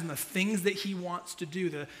lives and the things that he wants to do,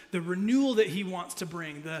 the renewal that he wants to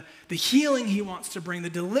bring, the healing he wants to bring, the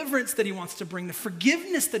deliverance that he wants to bring, the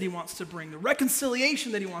forgiveness that he wants to bring, the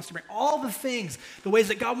reconciliation that he wants to bring, all the things, the ways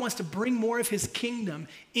that God wants to bring more of his kingdom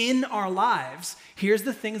in our lives, here's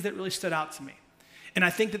the things that really stood out to me. And I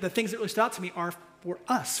think that the things that really stood out to me are for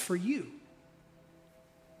us, for you.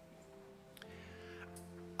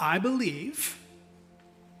 I believe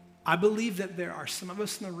that there are some of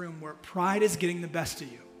us in the room where pride is getting the best of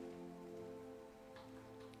you.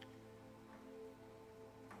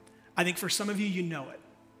 I think for some of you, you know it,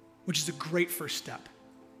 which is a great first step.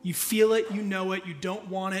 You feel it, you know it, you don't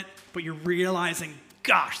want it, but you're realizing,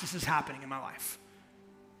 gosh, this is happening in my life.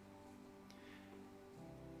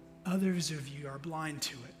 Others of you are blind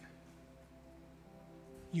to it.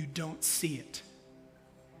 You don't see it.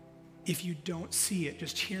 If you don't see it,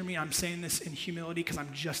 just hear me. I'm saying this in humility because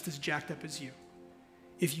I'm just as jacked up as you.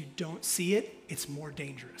 If you don't see it, it's more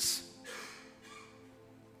dangerous.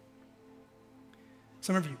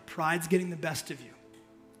 Some of you, pride's getting the best of you,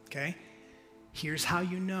 okay? Here's how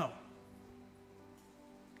you know.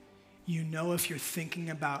 You know if you're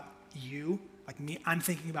thinking about you, like me, I'm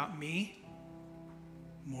thinking about me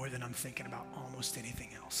more than I'm thinking about almost anything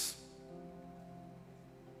else.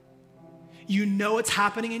 You know it's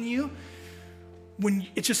happening in you when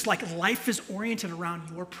it's just like life is oriented around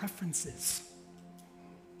your preferences.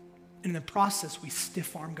 And in the process, we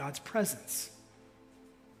stiff-arm God's presence.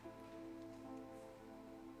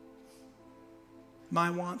 My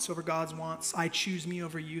wants over God's wants. I choose me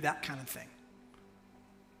over you, that kind of thing.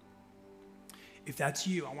 If that's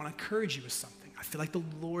you, I want to encourage you with something. I feel like the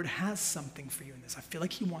Lord has something for you in this. I feel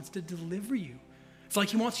like he wants to deliver you. It's like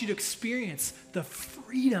he wants you to experience the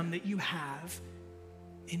freedom that you have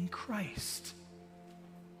in Christ.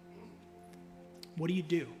 What do you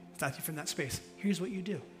do? If that's you from that space, here's what you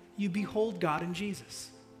do. You behold God in Jesus.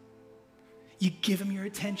 You give him your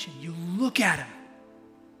attention. You look at him.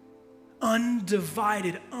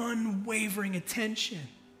 undivided, unwavering attention.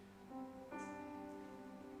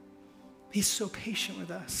 He's so patient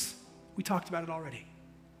with us. We talked about it already.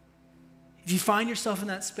 If you find yourself in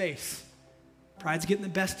that space, pride's getting the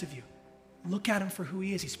best of you, look at him for who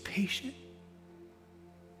he is. He's patient.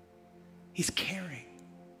 He's caring.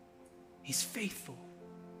 He's faithful.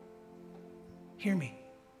 Hear me.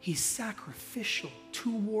 He's sacrificial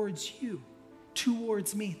towards you,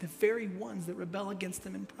 towards me, the very ones that rebel against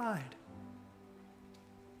him in pride.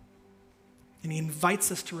 And he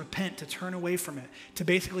invites us to repent, to turn away from it, to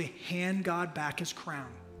basically hand God back his crown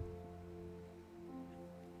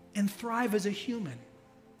and thrive as a human,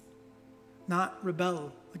 not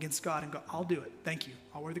rebel against God and go, I'll do it. Thank you.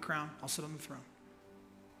 I'll wear the crown. I'll sit on the throne.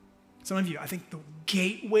 Some of you, I think the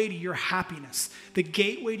gateway to your happiness, the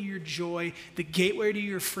gateway to your joy, the gateway to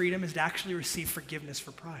your freedom is to actually receive forgiveness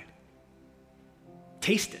for pride.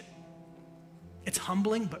 Taste it. It's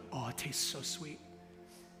humbling, but oh, it tastes so sweet.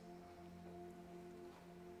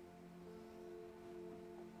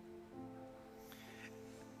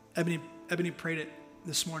 Ebony prayed it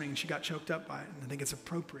this morning and she got choked up by it, and I think it's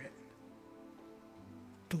appropriate.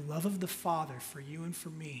 The love of the Father for you and for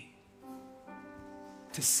me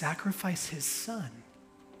to sacrifice his Son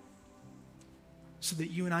so that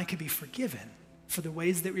you and I could be forgiven for the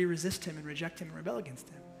ways that we resist him and reject him and rebel against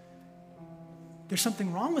him. There's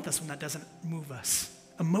something wrong with us when that doesn't move us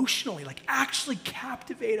emotionally, like actually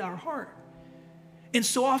captivate our heart. And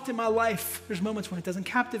so often in my life, there's moments when it doesn't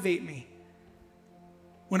captivate me,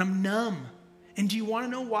 when I'm numb. And do you want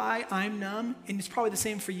to know why I'm numb? And it's probably the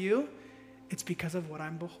same for you. It's because of what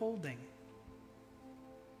I'm beholding.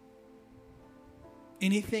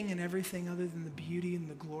 Anything and everything other than the beauty and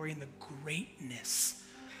the glory and the greatness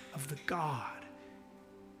of the God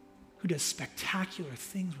who does spectacular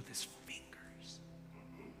things with his fingers.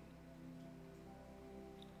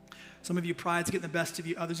 Some of you, pride's getting the best of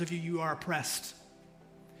you. Others of you, you are oppressed.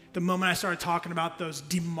 The moment I started talking about those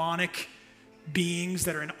demonic beings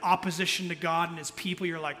that are in opposition to God and his people,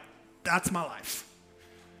 you're like, that's my life.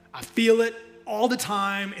 I feel it all the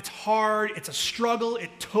time. It's hard. It's a struggle. It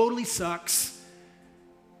totally sucks.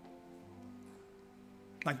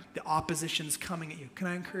 Like the opposition's coming at you. Can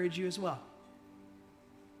I encourage you as well?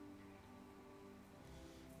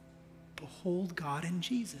 Behold God in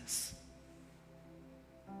Jesus.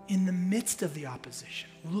 In the midst of the opposition,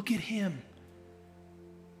 look at him.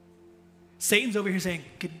 Satan's over here saying,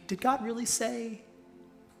 did God really say?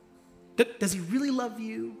 Does he really love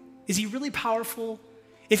you? Is he really powerful?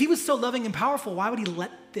 If he was so loving and powerful, why would he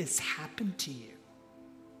let this happen to you?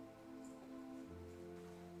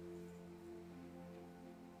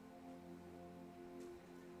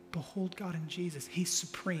 Behold God in Jesus. He's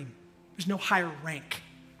supreme. There's no higher rank.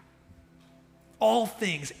 All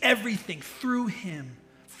things, everything through him,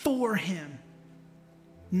 for him.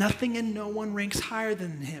 Nothing and no one ranks higher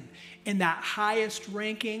than him. And that highest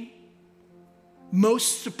ranking,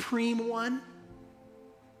 most supreme one,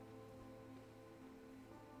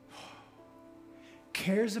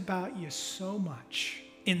 cares about you so much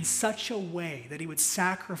in such a way that he would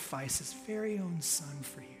sacrifice his very own Son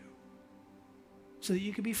for you so that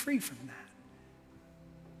you could be free from that.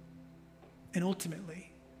 And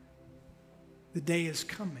ultimately, the day is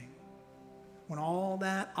coming when all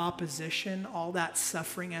that opposition, all that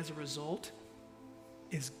suffering as a result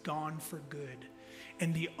is gone for good.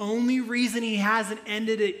 And the only reason he hasn't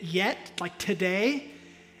ended it yet, like today,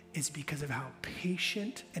 is because of how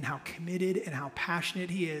patient and how committed and how passionate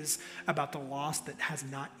he is about the lost that has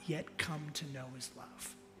not yet come to know his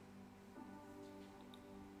love.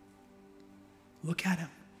 Look at him.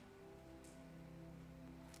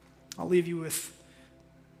 I'll leave you with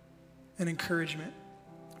an encouragement.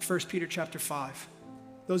 1 Peter chapter 5.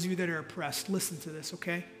 Those of you that are oppressed, listen to this,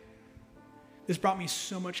 okay? This brought me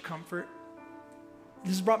so much comfort.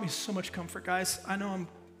 This has brought me so much comfort, guys. I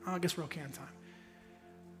guess we're okay on time.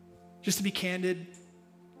 Just to be candid,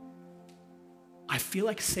 I feel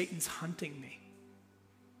like Satan's hunting me.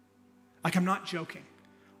 Like, I'm not joking.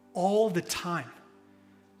 All the time.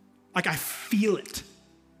 Like, I feel it.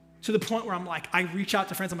 To the point where I'm like, I reach out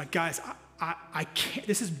to friends. I'm like, guys, I can't.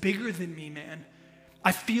 This is bigger than me, man.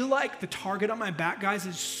 I feel like the target on my back, guys,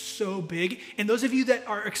 is so big. And those of you that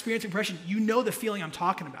are experiencing depression, you know the feeling I'm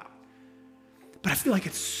talking about. But I feel like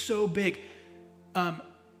it's so big.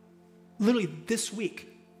 Literally this week,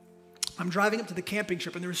 I'm driving up to the camping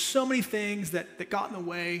trip, and there were so many things that got in the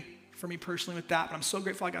way for me personally with that, but I'm so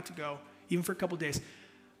grateful I got to go, even for a couple days.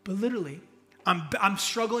 But literally, I'm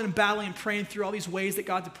struggling and battling and praying through all these ways that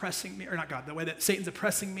God's oppressing me, or not God, the way that Satan's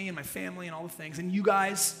oppressing me and my family and all the things. And you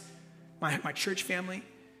guys, my church family,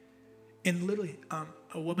 and literally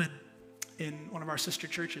a woman in one of our sister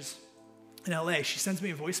churches in LA. She sends me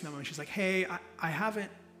a voice memo and she's like, hey, I had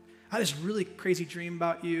this really crazy dream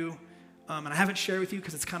about you, and I haven't shared it with you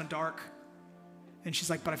because it's kind of dark. And she's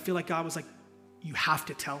like, but I feel like God was like, you have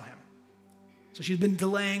to tell him. So she's been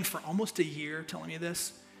delaying for almost a year telling me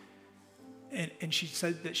this. And she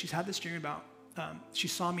said that she's had this dream about, she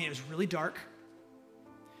saw me, and it was really dark.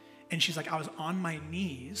 And she's like, I was on my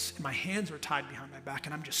knees, and my hands were tied behind my back,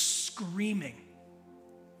 and I'm just screaming.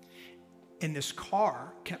 And this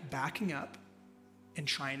car kept backing up and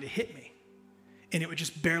trying to hit me. And it would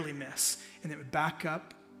just barely miss. And it would back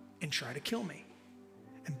up and try to kill me.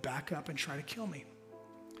 And back up and try to kill me.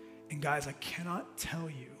 And guys, I cannot tell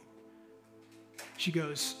you. She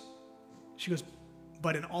goes,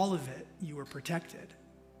 but in all of it, you were protected.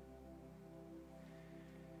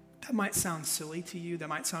 That might sound silly to you. That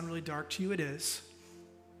might sound really dark to you. It is.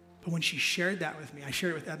 But when she shared that with me, I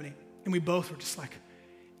shared it with Ebony. And we both were just like,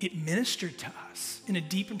 it ministered to us in a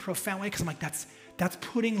deep and profound way, because I'm like, that's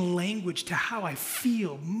putting language to how I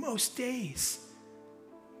feel most days.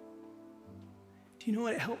 Do you know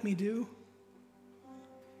what it helped me do?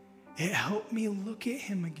 It helped me look at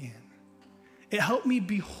him again. It helped me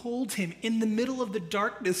behold him in the middle of the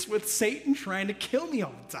darkness with Satan trying to kill me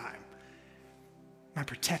all the time. My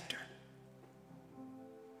protector.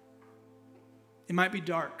 It might be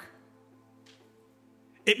dark.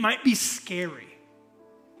 It might be scary.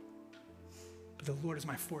 But the Lord is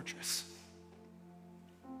my fortress.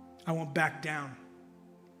 I won't back down.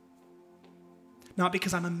 Not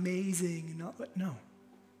because I'm amazing, no.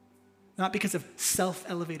 Not because of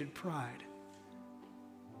self-elevated pride,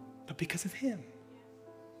 but because of him.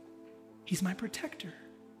 He's my protector.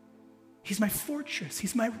 He's my fortress.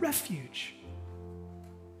 He's my refuge.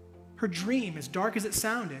 Her dream, as dark as it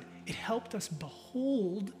sounded, it helped us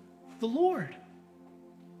behold the Lord.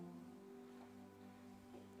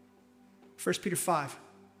 1 Peter 5,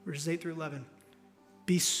 verses 8 through 11.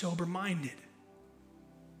 Be sober-minded.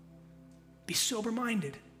 Be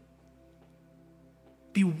sober-minded.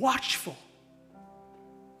 Be watchful.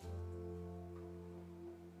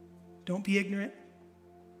 Don't be ignorant.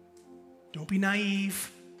 Don't be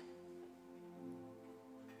naive.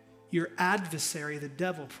 Your adversary, the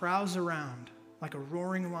devil, prowls around like a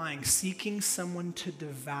roaring lion, seeking someone to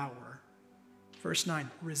devour. Verse 9,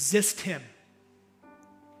 resist him.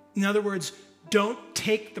 In other words, don't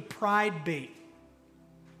take the pride bait.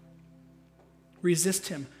 Resist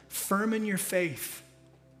him, firm in your faith,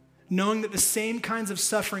 knowing that the same kinds of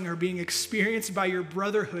suffering are being experienced by your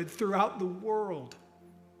brotherhood throughout the world.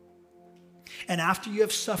 And after you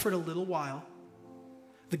have suffered a little while,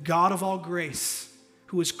 the God of all grace,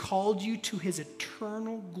 who has called you to his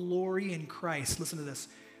eternal glory in Christ, listen to this,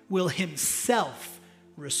 will himself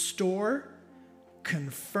restore,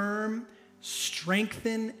 confirm,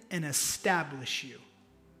 strengthen, and establish you.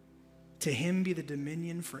 To him be the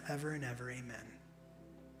dominion forever and ever. Amen.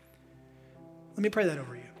 Let me pray that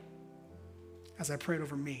over you, as I prayed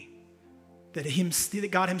over me, that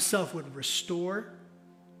God himself would restore,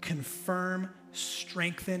 confirm,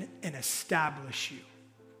 strengthen, and establish you.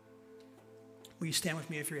 Will you stand with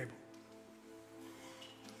me if you're able?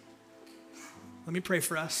 Let me pray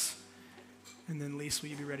for us, and then Lise, will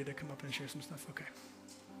you be ready to come up and share some stuff? Okay.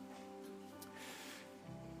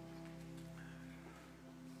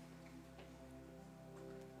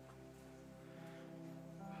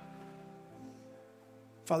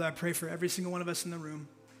 Father, I pray for every single one of us in the room.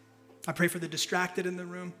 I pray for the distracted in the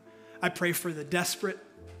room. I pray for the desperate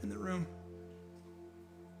in the room.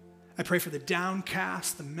 I pray for the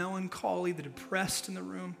downcast, the melancholy, the depressed in the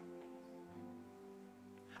room.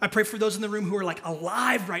 I pray for those in the room who are like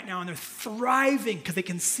alive right now and they're thriving because they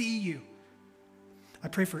can see you. I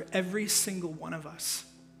pray for every single one of us.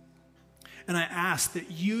 And I ask that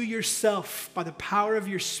you yourself, by the power of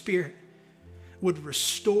your Spirit, would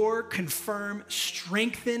restore, confirm,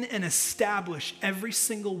 strengthen, and establish every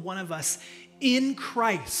single one of us in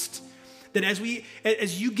Christ. That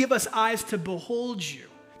as you give us eyes to behold you,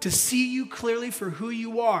 to see you clearly for who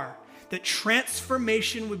you are, that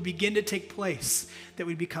transformation would begin to take place, that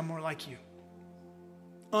we'd become more like you.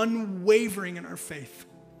 Unwavering in our faith,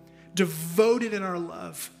 devoted in our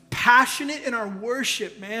love, passionate in our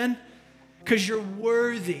worship, man, because you're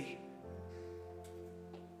worthy.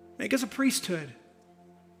 Make us a priesthood.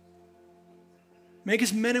 Make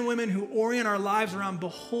us men and women who orient our lives around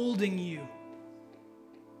beholding you.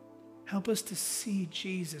 Help us to see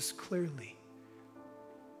Jesus clearly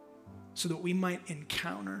so that we might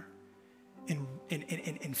encounter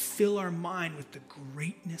and fill our mind with the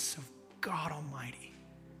greatness of God Almighty.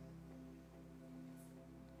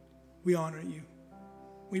 We honor you.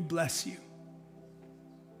 We bless you.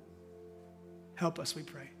 Help us, we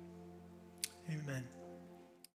pray. Amen.